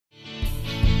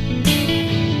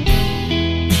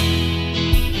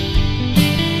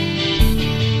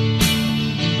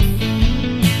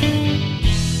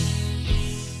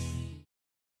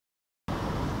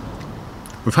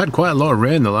we've had quite a lot of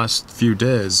rain the last few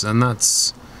days, and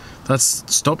that's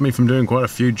stopped me from doing quite a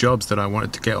few jobs that I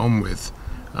wanted to get on with.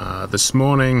 This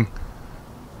morning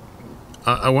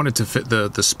I wanted to fit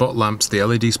the spot lamps, the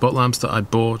LED spot lamps that I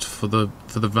bought for the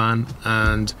van,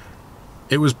 and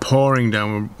it was pouring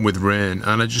down with rain,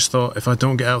 and I just thought, if I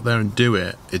don't get out there and do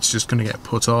it, it's just going to get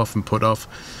put off and put off.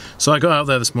 So I got out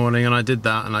there this morning and I did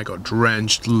that, and I got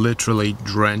drenched, literally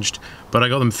drenched, but I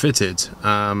got them fitted.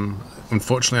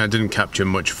 Unfortunately, I didn't capture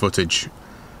much footage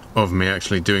of me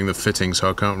actually doing the fitting, so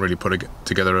I can't really put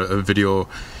together a video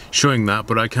showing that,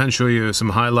 but I can show you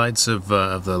some highlights of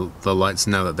the lights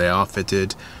now that they are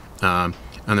fitted, and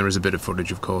there is a bit of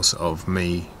footage, of course, of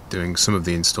me doing some of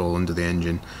the install under the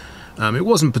engine. It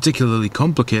wasn't particularly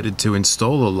complicated to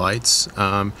install the lights,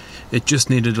 it just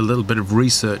needed a little bit of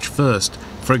research first.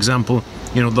 For example,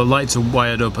 you know, the lights are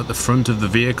wired up at the front of the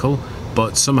vehicle,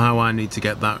 but somehow I need to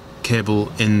get that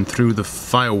cable in through the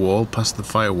firewall, past the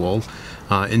firewall,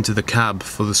 into the cab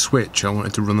for the switch. I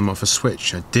wanted to run them off a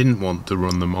switch. I didn't want to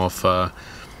run them off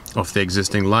the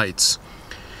existing lights.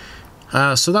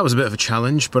 So that was a bit of a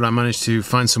challenge, but I managed to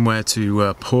find somewhere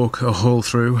to poke a hole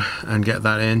through and get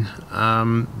that in.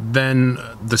 Then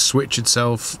the switch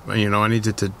itself, you know, I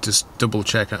needed to just double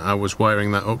check I was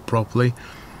wiring that up properly,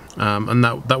 and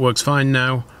that works fine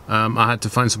now. I had to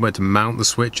find somewhere to mount the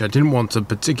switch. I didn't want to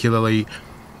particularly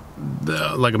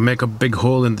like make a big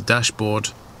hole in the dashboard,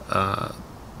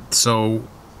 so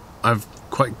I've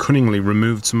quite cunningly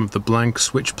removed some of the blank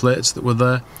switch plates that were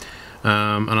there,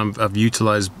 and I've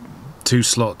utilized 2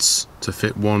 slots to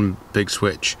fit one big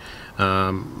switch.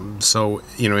 So,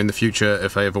 you know, in the future,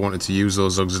 if I ever wanted to use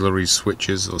those auxiliary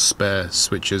switches or spare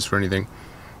switches for anything,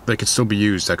 they could still be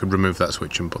used. I could remove that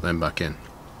switch and put them back in.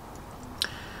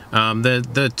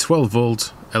 They're 12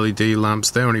 volt LED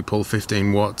lamps. They only pull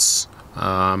 15 watts.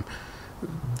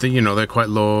 You know, they're quite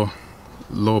low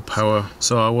power,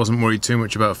 so I wasn't worried too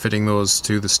much about fitting those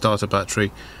to the starter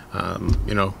battery.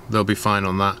 You know, they'll be fine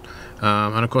on that.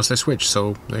 And of course they switch,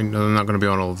 so they're not going to be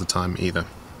on all the time either.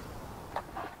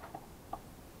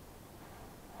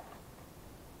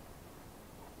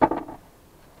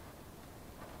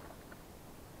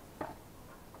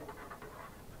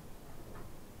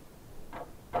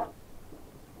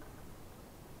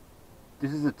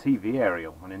 This is a TV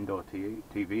aerial, an indoor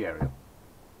TV aerial.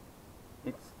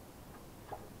 It's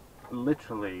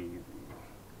literally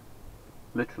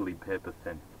paper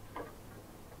thin.